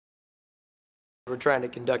We're trying to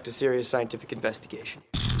conduct a serious scientific investigation.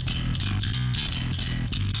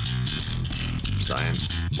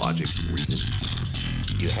 Science, logic, reason.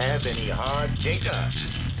 Do you have any hard data?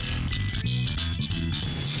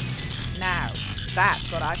 Now,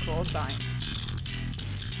 that's what I call science.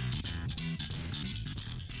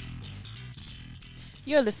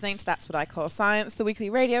 You're listening to That's What I Call Science, the weekly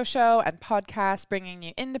radio show and podcast bringing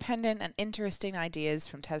you independent and interesting ideas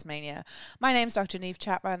from Tasmania. My name's Dr. Niamh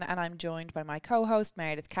Chapman and I'm joined by my co-host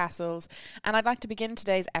Meredith Castles. And I'd like to begin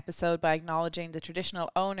today's episode by acknowledging the traditional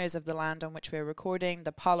owners of the land on which we're recording,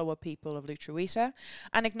 the Palawa people of Lutruwita,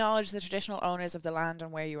 and acknowledge the traditional owners of the land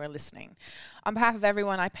on where you are listening. On behalf of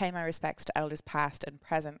everyone, I pay my respects to elders past and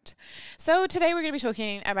present. So today we're going to be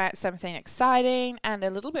talking about something exciting and a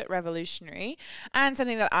little bit revolutionary, and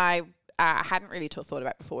something that I hadn't really thought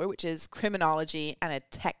about before, which is criminology and a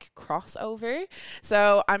tech crossover.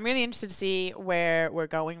 So I'm really interested to see where we're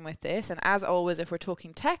going with this. And as always, if we're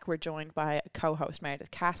talking tech, we're joined by co-host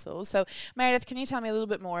Meredith Castles. So Meredith, can you tell me a little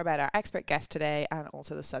bit more about our expert guest today and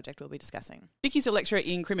also the subject we'll be discussing? Vicky's a lecturer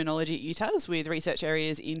in criminology at UTAS with research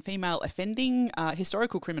areas in female offending,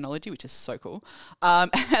 historical criminology, which is so cool,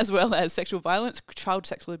 as well as sexual violence, child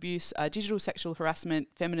sexual abuse, digital sexual harassment,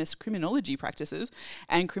 feminist criminology practices,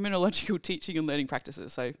 and criminological teaching and learning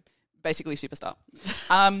practices. So basically superstar.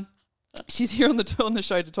 She's here on the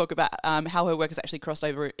show to talk about how her work has actually crossed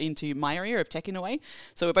over into my area of tech in a way.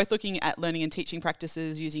 So we're both looking at learning and teaching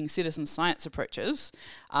practices using citizen science approaches,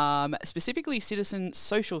 specifically citizen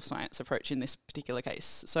social science approach in this particular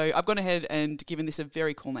case. So I've gone ahead and given this a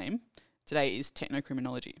very cool name. Today is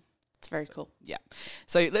technocriminology. It's very cool. Yeah.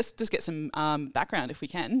 So let's just get some background if we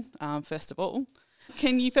can, first of all.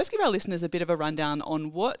 Can you first give our listeners a bit of a rundown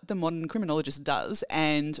on what the modern criminologist does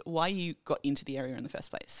and why you got into the area in the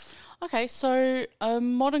first place? Okay, so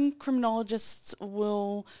modern criminologists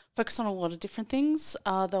will focus on a lot of different things.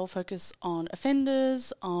 They'll focus on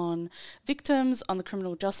offenders, on victims, on the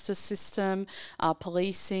criminal justice system,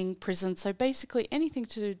 policing, prison. So basically anything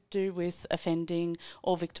to do with offending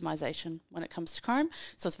or victimisation when it comes to crime.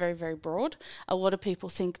 So it's very, very broad. A lot of people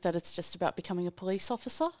think that it's just about becoming a police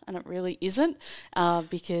officer, and it really isn't,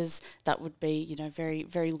 because that would be, very,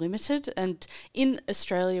 very limited. And in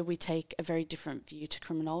Australia, we take a very different view to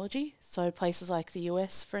criminology. So places like the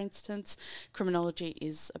US, for instance, criminology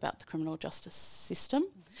is about the criminal justice system,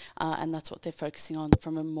 and that's what they're focusing on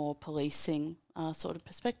from a more policing sort of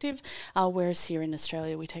perspective, whereas here in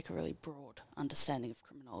Australia we take a really broad understanding of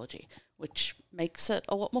criminology, which makes it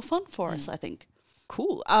a lot more fun for us, I think.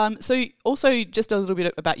 Cool. So also just a little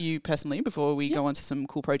bit about you personally before we go on to some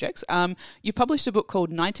cool projects. You've published a book called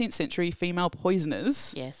 19th Century Female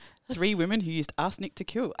Poisoners. Yes. 3 women who used arsenic to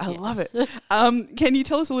kill. I love it. Can you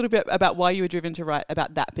tell us a little bit about why you were driven to write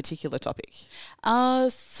about that particular topic?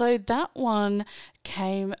 So that one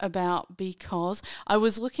came about because I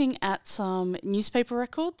was looking at some newspaper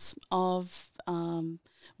records of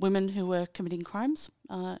women who were committing crimes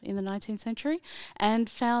in the 19th century, and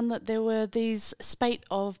found that there were these spate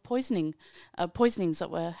of poisonings that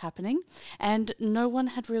were happening, and no one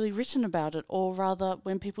had really written about it, or rather,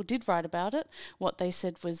 when people did write about it, what they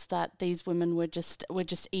said was that these women were just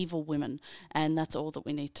evil women, and that's all that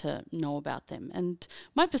we need to know about them. And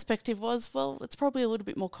my perspective was, well, it's probably a little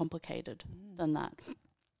bit more complicated than that.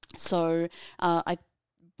 So I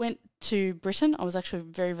went to Britain. I was actually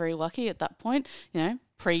very, very lucky at that point,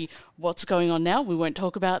 pre what's going on now. We won't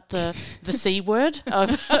talk about the C word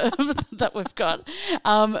that we've got,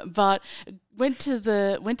 but went to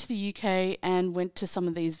the UK and went to some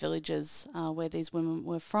of these villages where these women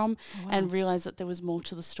were from, and realised that there was more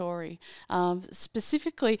to the story.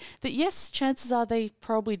 Specifically, that yes, chances are they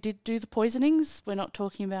probably did do the poisonings. We're not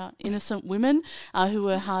talking about innocent women who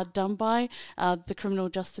were hard done by the criminal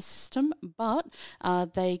justice system, but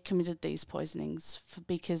they committed these poisonings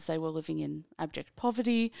because they were living in abject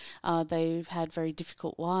poverty. They've had very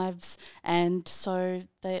difficult lives, and so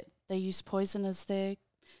they used poison as their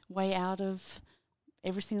way out of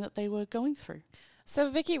everything that they were going through. So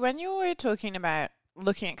Vicky, when you were talking about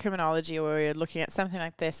looking at criminology, or you're looking at something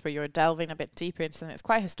like this where you're delving a bit deeper into something that's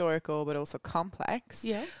quite historical but also complex,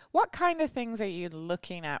 what kind of things are you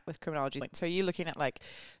looking at with criminology? So are you looking at like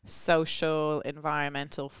social,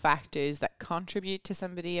 environmental factors that contribute to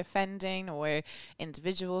somebody offending, or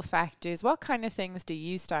individual factors? What kind of things do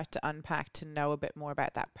you start to unpack to know a bit more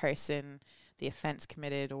about that person, the offence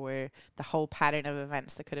committed, or the whole pattern of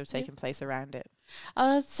events that could have taken place around it?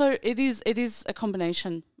 So it is a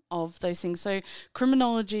combination of those things. So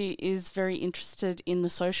criminology is very interested in the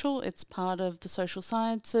social. It's part of the social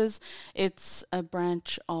sciences. It's a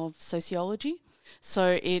branch of sociology.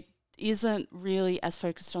 So it isn't really as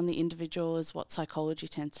focused on the individual as what psychology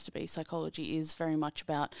tends to be. Psychology is very much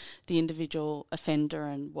about the individual offender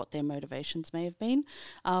and what their motivations may have been.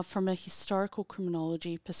 From a historical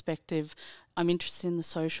criminology perspective, I'm interested in the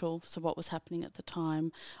social, so what was happening at the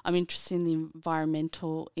time. I'm interested in the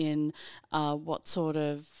environmental, in what sort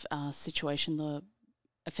of situation the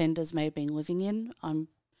offenders may have been living in. I'm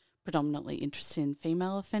predominantly interested in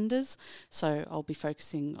female offenders, so I'll be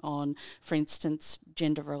focusing on, for instance,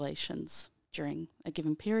 gender relations during a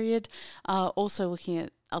given period. Also looking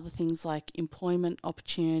at other things like employment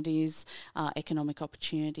opportunities, economic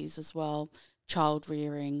opportunities as well, child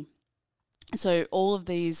rearing. So all of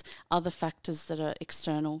these other factors that are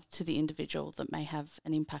external to the individual that may have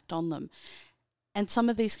an impact on them. And some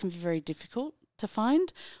of these can be very difficult to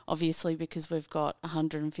find, obviously, because we've got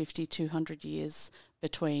 150, 200 years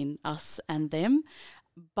between us and them.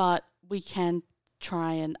 But we can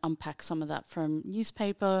try and unpack some of that from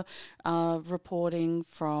newspaper reporting,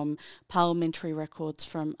 from parliamentary records,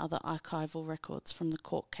 from other archival records, from the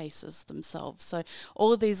court cases themselves. So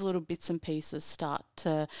all of these little bits and pieces start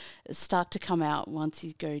to come out once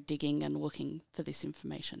you go digging and looking for this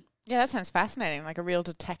information. Yeah, that sounds fascinating, like a real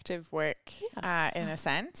detective work in a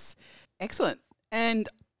sense. Excellent. And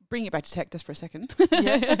bring it back to tech just for a second,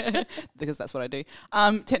 because that's what I do.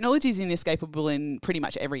 Technology is inescapable in pretty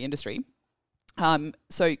much every industry.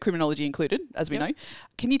 So criminology included, as we know.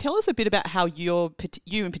 Can you tell us a bit about how you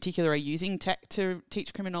in particular are using tech to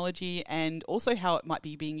teach criminology, and also how it might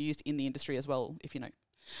be being used in the industry as well, if you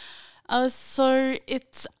know? So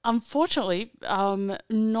it's unfortunately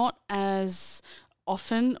not as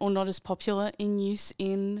often or not as popular in use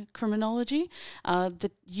in criminology.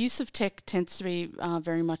 The use of tech tends to be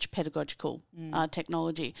very much pedagogical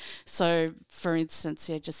technology. So, for instance,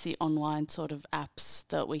 just the online sort of apps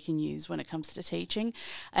that we can use when it comes to teaching.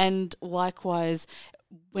 And likewise,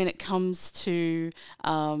 when it comes to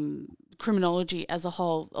criminology as a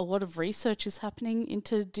whole, a lot of research is happening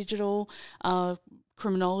into digital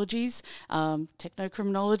criminologies,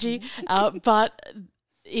 techno-criminology, but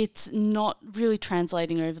it's not really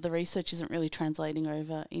translating over. The research isn't really translating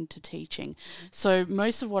over into teaching. So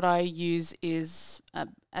most of what I use is,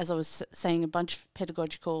 as I was saying, a bunch of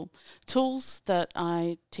pedagogical tools that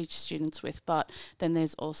I teach students with, but then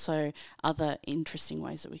there's also other interesting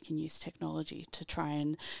ways that we can use technology to try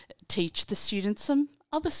and teach the students some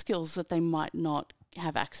other skills that they might not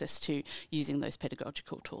have access to using those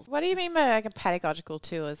pedagogical tools. What do you mean by like a pedagogical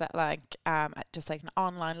tool? Is that like just like an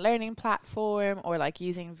online learning platform, or like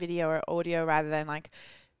using video or audio rather than like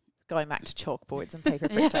going back to chalkboards and paper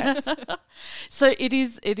printouts? So it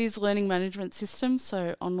is learning management systems,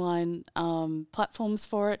 so online platforms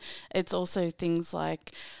for it. It's also things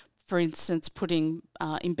like, for instance,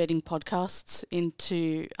 embedding podcasts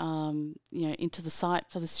into into the site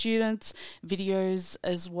for the students, videos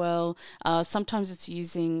as well. Sometimes it's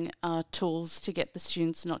using tools to get the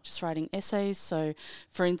students not just writing essays. So,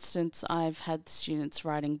 for instance, I've had the students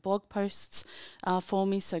writing blog posts for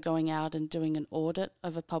me. So going out and doing an audit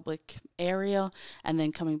of a public area, and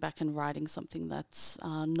then coming back and writing something that's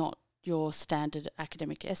not your standard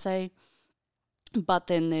academic essay. But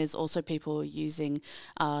then there's also people using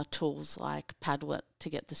tools like Padlet to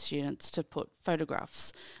get the students to put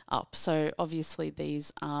photographs up. So obviously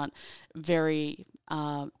these aren't very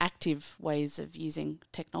active ways of using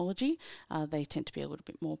technology. They tend to be a little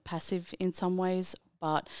bit more passive in some ways,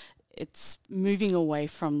 but it's moving away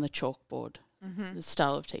from the chalkboard. The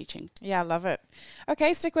style of teaching. Yeah, I love it.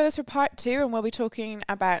 Okay, stick with us for part 2, and we'll be talking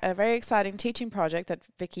about a very exciting teaching project that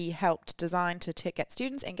Vicky helped design to get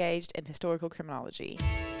students engaged in historical criminology.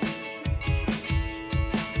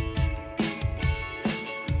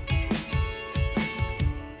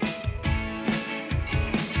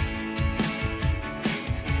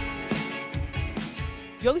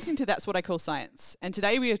 You're listening to That's What I Call Science, and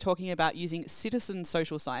today we are talking about using citizen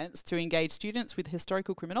social science to engage students with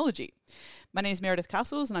historical criminology. My name is Meredith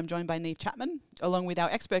Castles, and I'm joined by Niamh Chapman, along with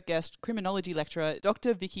our expert guest, criminology lecturer,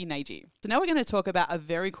 Dr. Vicky Nagy. So now we're going to talk about a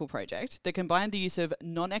very cool project that combined the use of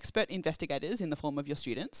non-expert investigators in the form of your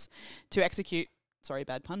students to execute, sorry,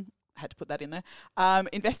 bad pun, had to put that in there,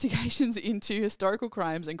 investigations into historical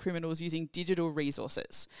crimes and criminals using digital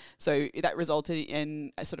resources. So that resulted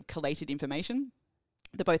in a sort of collated information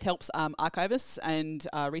that both helps archivists and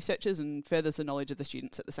researchers and furthers the knowledge of the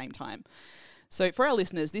students at the same time. So for our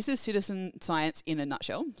listeners, this is citizen science in a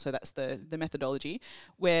nutshell. So that's the methodology,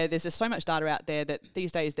 where there's just so much data out there that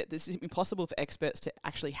these days that this is impossible for experts to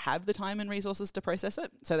actually have the time and resources to process it.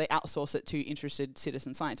 So they outsource it to interested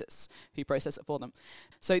citizen scientists who process it for them.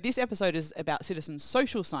 So this episode is about citizen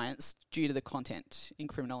social science due to the content in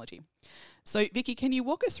criminology. So Vicky, can you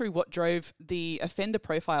walk us through what drove the Offender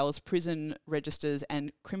Profiles, Prison Registers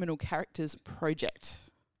and Criminal Characters project?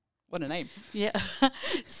 What a name. Yeah.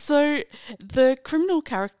 So the Criminal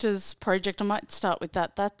Characters project, I might start with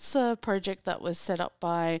that. That's a project that was set up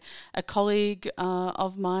by a colleague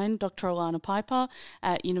of mine, Dr. Alana Piper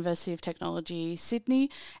at University of Technology, Sydney.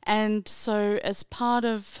 And so as part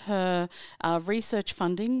of her research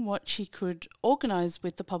funding, what she could organise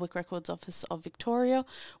with the Public Records Office of Victoria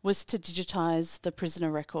was to digitise the prisoner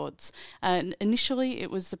records. And initially it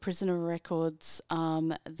was the prisoner records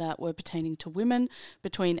that were pertaining to women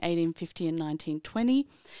between 1850 and 1920,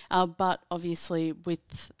 but obviously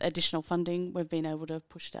with additional funding we've been able to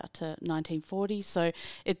push it out to 1940, so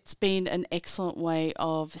it's been an excellent way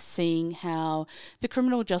of seeing how the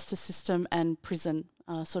criminal justice system and prison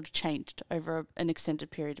sort of changed over an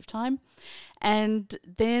extended period of time. And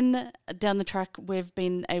then down the track we've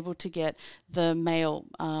been able to get the male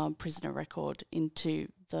prisoner record into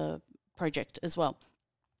the project as well.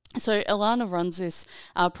 So Alana runs this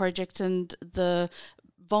project, and the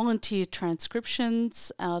volunteer transcriptions,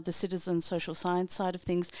 the citizen social science side of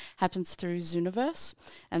things, happens through Zooniverse.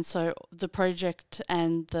 And so the project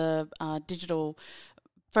and the digital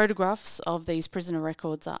photographs of these prisoner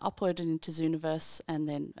records are uploaded into Zooniverse and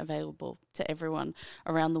then available to everyone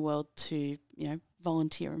around the world to,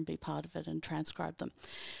 volunteer and be part of it and transcribe them.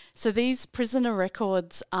 So these prisoner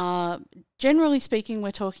records are, generally speaking,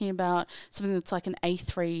 we're talking about something that's like an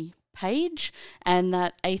A3 page, and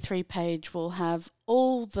that A3 page will have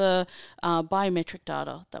all the biometric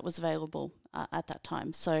data that was available at that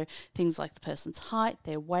time. So things like the person's height,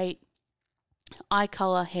 their weight, eye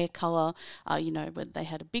colour, hair colour, whether they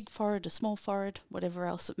had a big forehead, a small forehead, whatever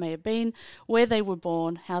else it may have been, where they were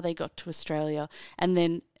born, how they got to Australia, and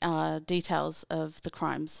then details of the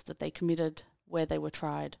crimes that they committed, where they were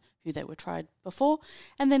tried, who they were tried before,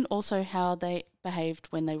 and then also how they behaved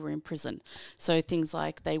when they were in prison. So things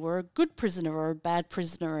like they were a good prisoner or a bad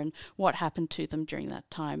prisoner, and what happened to them during that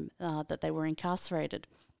time that they were incarcerated.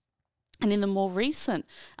 And in the more recent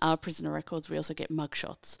prisoner records, we also get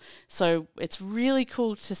mugshots. So it's really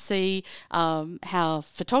cool to see how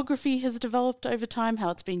photography has developed over time,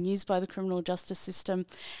 how it's been used by the criminal justice system.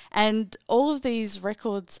 And all of these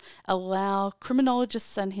records allow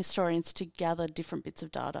criminologists and historians to gather different bits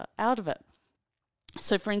of data out of it.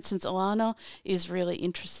 So, for instance, Alana is really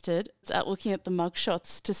interested at looking at the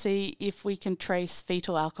mugshots to see if we can trace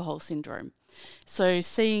fetal alcohol syndrome. So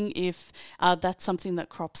seeing if that's something that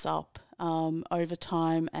crops up over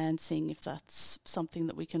time, and seeing if that's something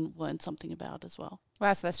that we can learn something about as well.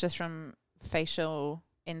 Wow, so that's just from facial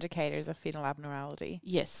indicators of fetal abnormality.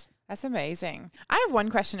 Yes. That's amazing. I have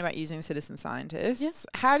one question about using citizen scientists. Yes.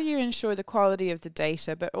 How do you ensure the quality of the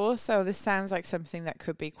data, but also this sounds like something that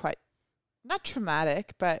could be quite, not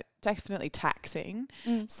traumatic, but definitely taxing.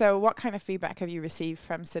 So what kind of feedback have you received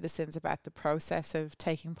from citizens about the process of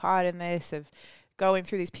taking part in this, of going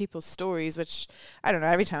through these people's stories, which, I don't know,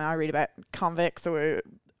 every time I read about convicts or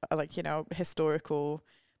historical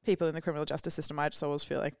people in the criminal justice system, I just always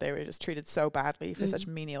feel like they were just treated so badly for such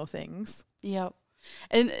menial things. Yeah.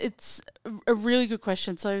 And it's a really good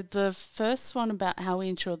question. So the first one about how we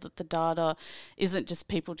ensure that the data isn't just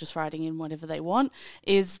people just writing in whatever they want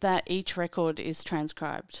is that each record is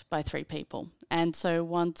transcribed by 3 people. And so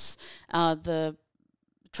once the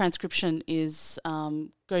transcription is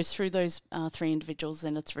goes through those 3 individuals,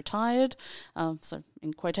 then it's retired, so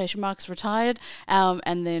in quotation marks, retired,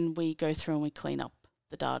 and then we go through and we clean up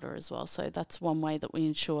the data as well. So that's one way that we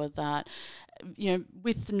ensure that,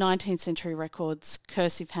 with 19th century records,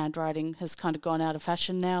 cursive handwriting has kind of gone out of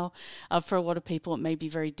fashion now. For a lot of people, it may be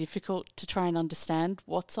very difficult to try and understand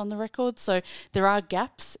what's on the record. So there are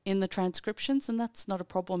gaps in the transcriptions, and that's not a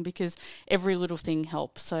problem because every little thing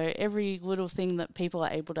helps. So every little thing that people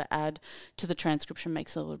are able to add to the transcription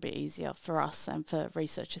makes it a little bit easier for us and for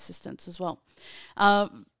research assistants as well.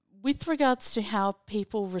 With regards to how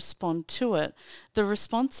people respond to it, the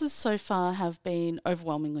responses so far have been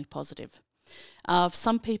overwhelmingly positive.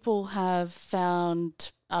 Some people have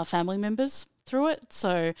found family members through it,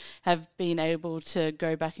 so have been able to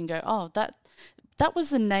go back and go, oh, that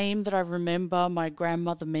was a name that I remember my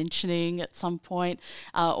grandmother mentioning at some point,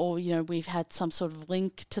 or, we've had some sort of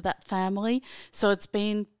link to that family. So it's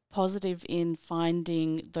been positive in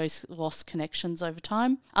finding those lost connections over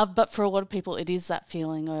time. But for a lot of people, it is that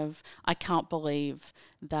feeling of, I can't believe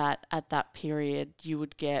that at that period you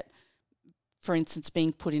would get, for instance,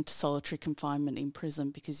 being put into solitary confinement in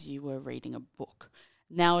prison because you were reading a book.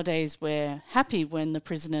 Nowadays, we're happy when the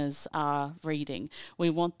prisoners are reading. We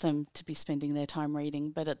want them to be spending their time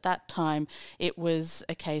reading. But at that time, it was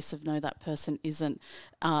a case of, no, that person isn't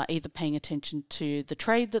either paying attention to the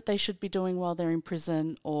trade that they should be doing while they're in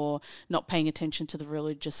prison, or not paying attention to the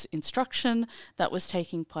religious instruction that was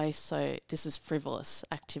taking place. So this is frivolous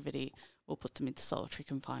activity. We'll put them into solitary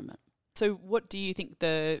confinement. So what do you think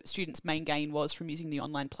the students' main gain was from using the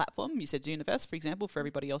online platform? You said Zooniverse, for example. For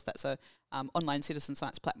everybody else, that's a online citizen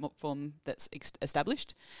science platform that's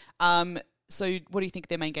established. So what do you think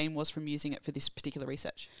their main gain was from using it for this particular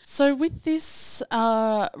research? So with this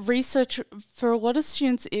research, for a lot of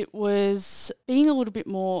students, it was being a little bit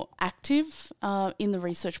more active in the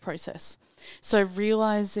research process. So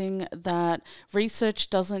realising that research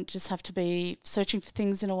doesn't just have to be searching for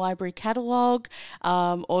things in a library catalogue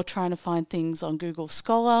or trying to find things on Google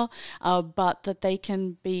Scholar, but that they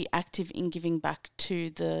can be active in giving back to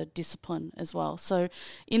the discipline as well. So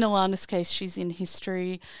in Alana's case, she's in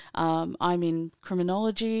history, I'm in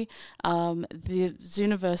criminology. The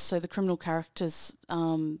Zooniverse, so the criminal characters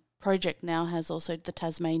project now has also the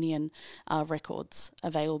Tasmanian records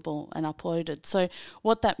available and uploaded. So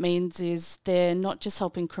what that means is they're not just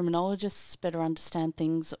helping criminologists better understand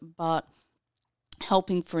things, but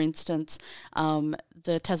helping, for instance,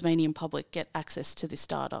 the Tasmanian public get access to this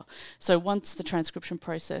data. So once the transcription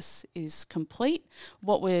process is complete,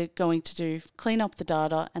 what we're going to do, clean up the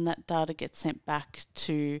data, and that data gets sent back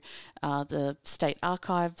to the state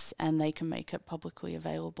archives, and they can make it publicly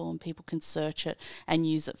available, and people can search it and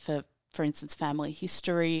use it for instance, family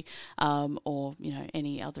history, or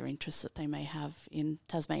any other interests that they may have in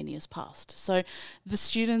Tasmania's past. So the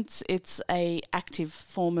students, it's a active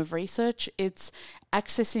form of research. It's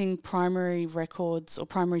accessing primary records or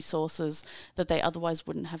primary sources that they otherwise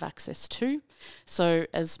wouldn't have access to. So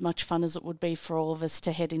as much fun as it would be for all of us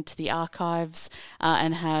to head into the archives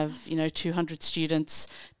and have 200 students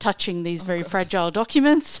touching these very fragile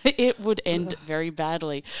documents, it would end very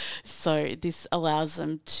badly. So this allows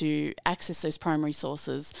them to access those primary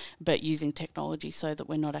sources, but using technology so that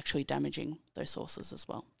we're not actually damaging those sources as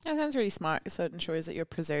well. That sounds really smart. So it ensures that you're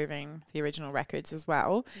preserving the original records as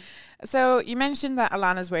well. So you mentioned that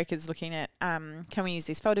Alana's work is looking at can we use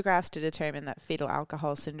these photographs to determine that fetal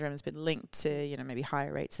alcohol syndrome has been linked to maybe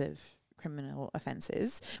higher rates of criminal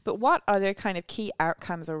offences. But what other kind of key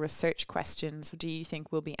outcomes or research questions do you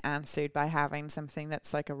think will be answered by having something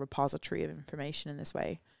that's like a repository of information in this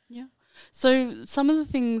way? Yeah. So some of the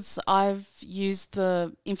things I've used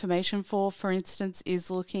the information for instance,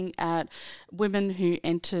 is looking at women who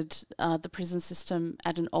entered the prison system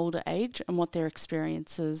at an older age and what their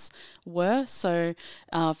experiences were. So,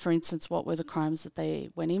 for instance, what were the crimes that they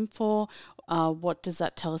went in for? What does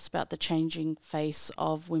that tell us about the changing face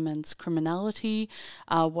of women's criminality?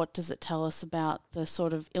 What does it tell us about the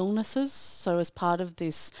sort of illnesses? So as part of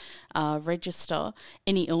this register,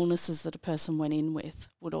 any illnesses that a person went in with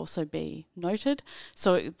would also be noted.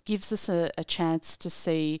 So it gives us a chance to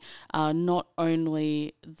see not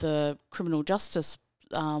only the criminal justice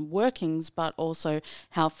workings, but also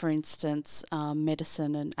how, for instance,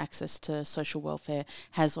 medicine and access to social welfare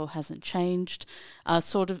has or hasn't changed.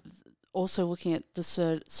 Also looking at the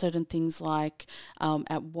certain things like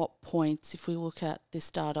at what points, if we look at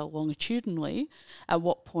this data longitudinally, at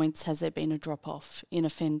what points has there been a drop-off in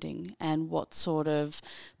offending, and what sort of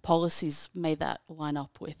policies may that line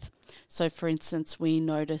up with. So, for instance, we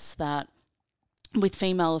noticed that with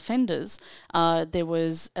female offenders, there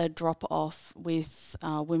was a drop-off with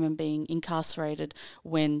women being incarcerated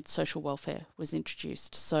when social welfare was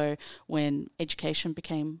introduced. So when education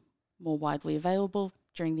became more widely available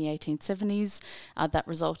during the 1870s, that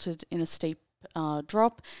resulted in a steep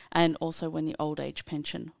drop, and also when the old age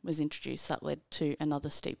pension was introduced, that led to another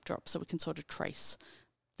steep drop. So we can sort of trace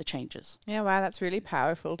the changes. Yeah, wow, that's really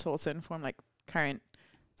powerful to also inform current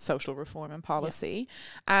social reform and policy.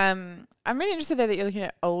 Yeah. I'm really interested there that you're looking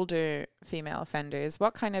at older female offenders.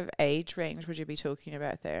 What kind of age range would you be talking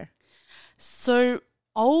about there? So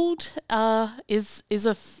old is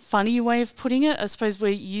a funny way of putting it. I suppose we're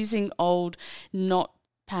using old not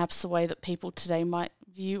perhaps the way that people today might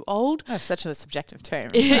view old. That's such a subjective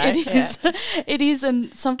term. Right? It is. Yeah. It is,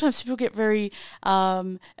 and sometimes people get very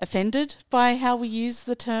offended by how we use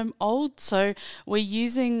the term old. So we're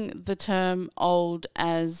using the term old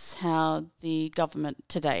as how the government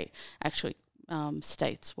today actually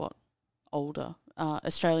states what older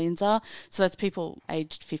Australians are. So that's people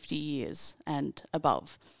aged 50 years and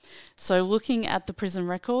above. So looking at the prison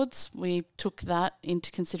records, we took that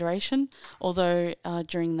into consideration, although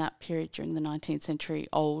during that period, during the 19th century,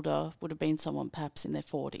 older would have been someone perhaps in their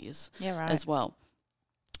 40s as well.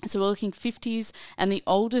 So we're looking 50s, and the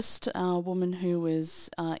oldest woman who was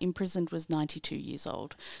imprisoned was 92 years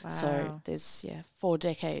old. Wow. So there's 4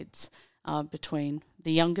 decades between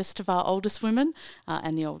the youngest of our oldest women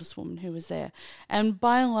and the oldest woman who was there. And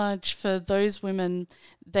by and large, for those women,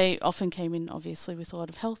 they often came in obviously with a lot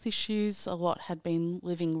of health issues. A lot had been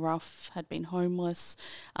living rough, had been homeless,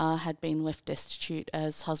 had been left destitute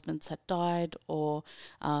as husbands had died or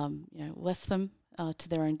left them to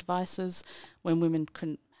their own devices when women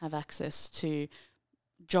couldn't have access to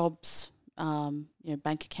jobs,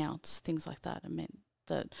 bank accounts, things like that. It meant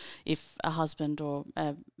that if a husband or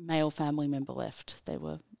a male family member left, they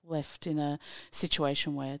were left in a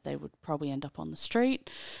situation where they would probably end up on the street.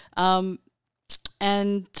 And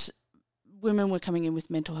women were coming in with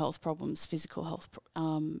mental health problems, physical health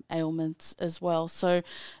ailments as well. So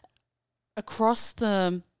across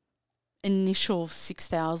the initial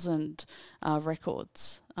 6,000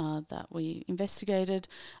 records that we investigated,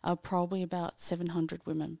 probably about 700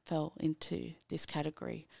 women fell into this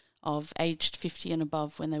category of aged 50 and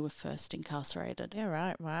above when they were first incarcerated. Yeah,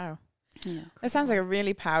 right. Wow. Yeah. That sounds like a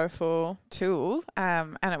really powerful tool.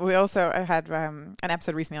 And we also had an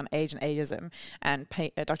episode recently on age and ageism, and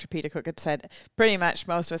Dr. Peter Cook had said pretty much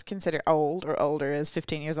most of us consider old or older as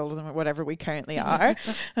 15 years older than whatever we currently are.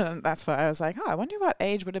 And that's why I was like, I wonder what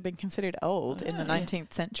age would have been considered old in the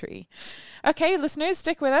 19th century. Okay, listeners,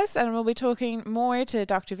 stick with us, and we'll be talking more to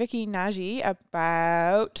Dr. Vicky Nagy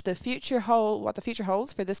about what the future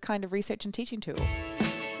holds for this kind of research and teaching tool.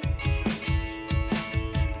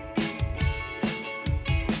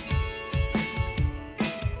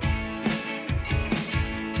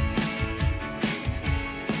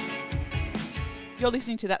 You're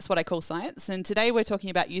listening to That's What I Call Science, and today we're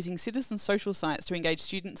talking about using citizen social science to engage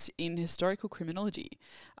students in historical criminology.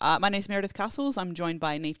 My name is Meredith Castles. I'm joined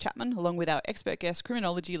by Niamh Chapman, along with our expert guest,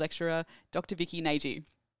 criminology lecturer, Dr. Vicky Nagy.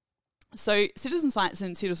 So citizen science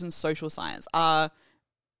and citizen social science are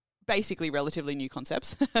basically relatively new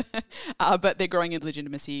concepts, but they're growing in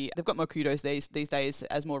legitimacy. They've got more kudos these days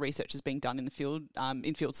as more research is being done in the field,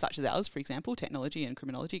 in fields such as ours, for example, technology and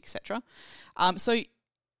criminology, etc.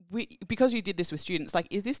 Because you did this with students,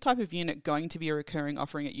 is this type of unit going to be a recurring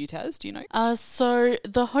offering at UTAS? Do you know? So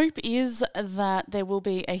the hope is that there will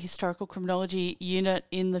be a historical criminology unit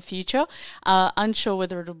in the future. Unsure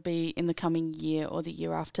whether it'll be in the coming year or the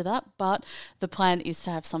year after that, but the plan is to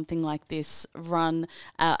have something like this run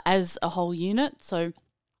as a whole unit. So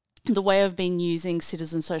the way I've been using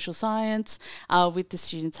citizen social science with the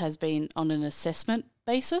students has been on an assessment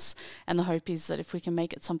basis, and the hope is that if we can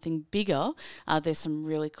make it something bigger, there's some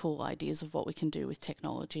really cool ideas of what we can do with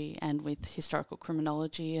technology and with historical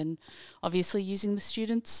criminology, and obviously using the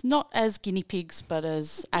students not as guinea pigs but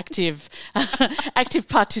as active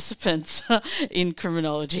participants in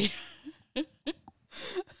criminology.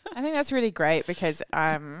 I think that's really great because,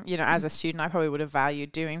 as a student, I probably would have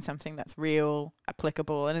valued doing something that's real,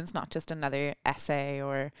 applicable, and it's not just another essay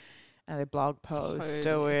or another blog post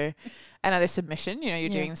or another submission. You're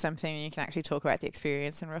doing something and you can actually talk about the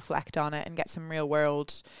experience and reflect on it and get some real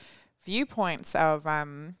world viewpoints of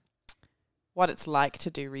what it's like to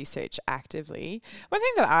do research actively. One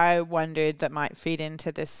thing that I wondered that might feed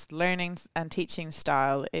into this learning and teaching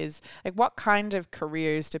style is what kind of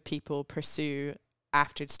careers do people pursue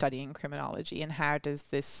after studying criminology, and how does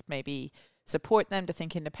this maybe support them to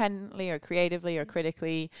think independently or creatively or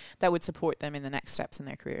critically that would support them in the next steps in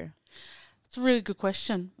their career? It's a really good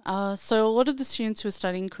question. So a lot of the students who are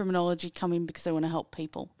studying criminology come in because they want to help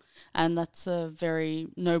people, and that's a very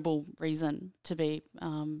noble reason to be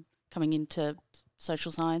coming into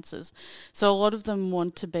social sciences. So a lot of them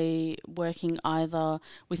want to be working either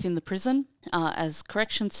within the prison as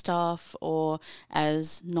correction staff or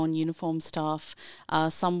as non-uniform staff.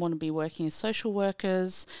 Some want to be working as social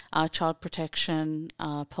workers, child protection,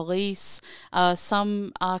 police.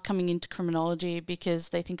 Some are coming into criminology because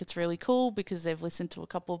they think it's really cool because they've listened to a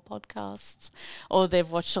couple of podcasts or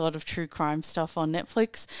they've watched a lot of true crime stuff on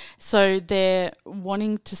Netflix. So they're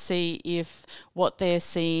wanting to see if what they're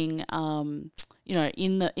seeing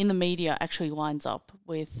in the media actually lines up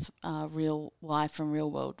with real life and real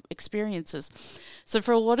world experiences. So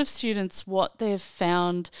for a lot of students, what they've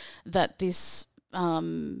found that this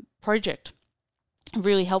project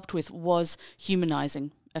really helped with was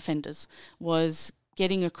humanising offenders, was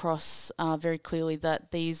getting across very clearly that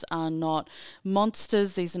these are not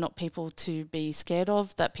monsters, these are not people to be scared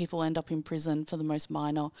of, that people end up in prison for the most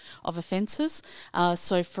minor of offences.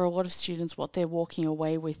 So for a lot of students, what they're walking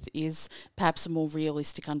away with is perhaps a more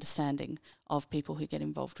realistic understanding of people who get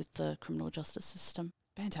involved with the criminal justice system.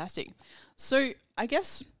 Fantastic. So I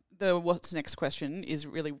guess the what's next question is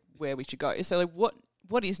really where we should go. So like,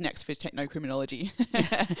 what is next for technocriminology?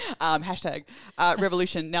 Hashtag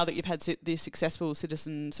revolution, now that you've had this successful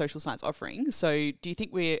citizen social science offering. So do you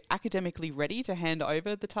think we're academically ready to hand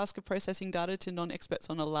over the task of processing data to non-experts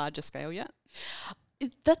on a larger scale yet?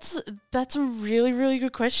 That's a really, really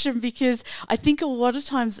good question, because I think a lot of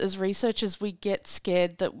times as researchers we get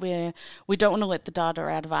scared that we don't want to let the data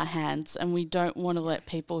out of our hands, and we don't want to let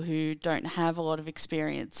people who don't have a lot of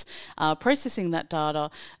experience processing that data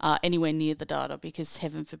anywhere near the data, because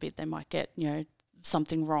heaven forbid they might get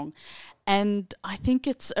something wrong. And I think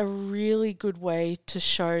it's a really good way to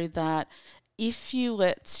show that if you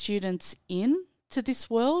let students in to this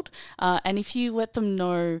world, and if you let them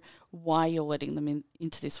know why you're letting them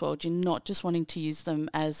into this world, you're not just wanting to use them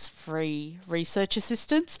as free research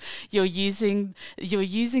assistants. You're using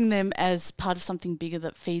them as part of something bigger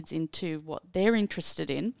that feeds into what they're interested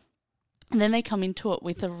in. And then they come into it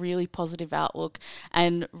with a really positive outlook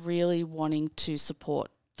and really wanting to support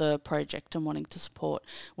the project and wanting to support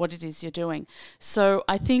what it is you're doing. So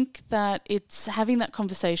I think that it's having that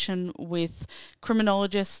conversation with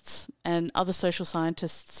criminologists and other social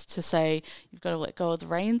scientists to say you've got to let go of the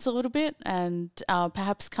reins a little bit and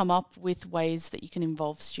perhaps come up with ways that you can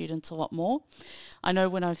involve students a lot more. I know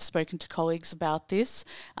when I've spoken to colleagues about this,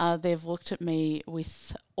 they've looked at me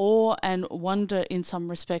with awe and wonder in some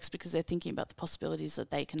respects, because they're thinking about the possibilities that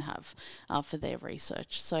they can have for their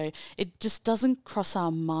research. So it just doesn't cross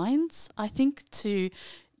our minds, I think, to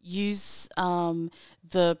use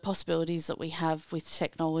the possibilities that we have with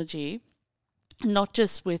technology, not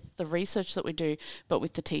just with the research that we do, but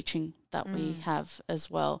with the teaching that we have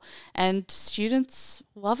as well. And students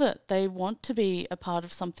love it. They want to be a part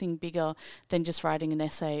of something bigger than just writing an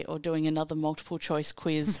essay or doing another multiple choice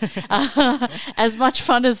quiz, as much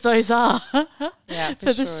fun as those are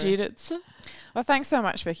for the students. Well, thanks so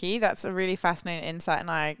much, Vicky. That's a really fascinating insight, and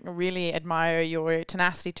I really admire your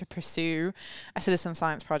tenacity to pursue a citizen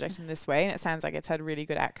science project in this way. And it sounds like it's had really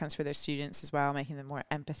good outcomes for their students as well, making them more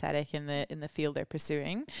empathetic in the field they're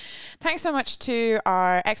pursuing. Thanks so much to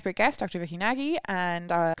our expert guest, Dr. Vicky Nagy,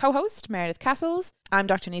 and our co-host, Meredith Castles. I'm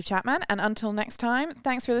Dr. Niamh Chapman, and until next time,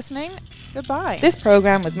 thanks for listening. Goodbye. This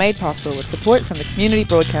programme was made possible with support from the Community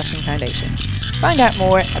Broadcasting Foundation. Find out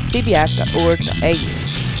more at cbf.org.au.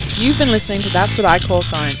 You've been listening to That's What I Call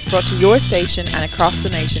Science, brought to your station and across the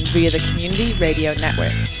nation via the Community Radio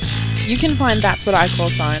Network. You can find That's What I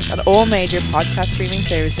Call Science on all major podcast streaming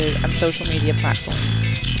services and social media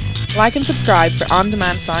platforms. Like and subscribe for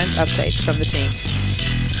on-demand science updates from the team.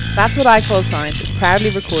 That's What I Call Science is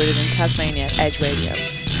proudly recorded in Tasmania at Edge Radio.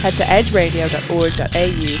 Head to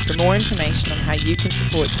edgeradio.org.au for more information on how you can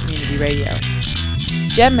support community radio.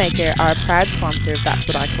 GemMaker are a proud sponsor of That's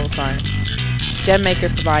What I Call Science.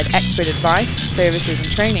 GemMaker provide expert advice, services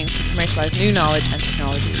and training to commercialise new knowledge and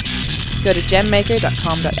technologies. Go to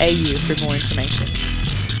gemmaker.com.au for more information.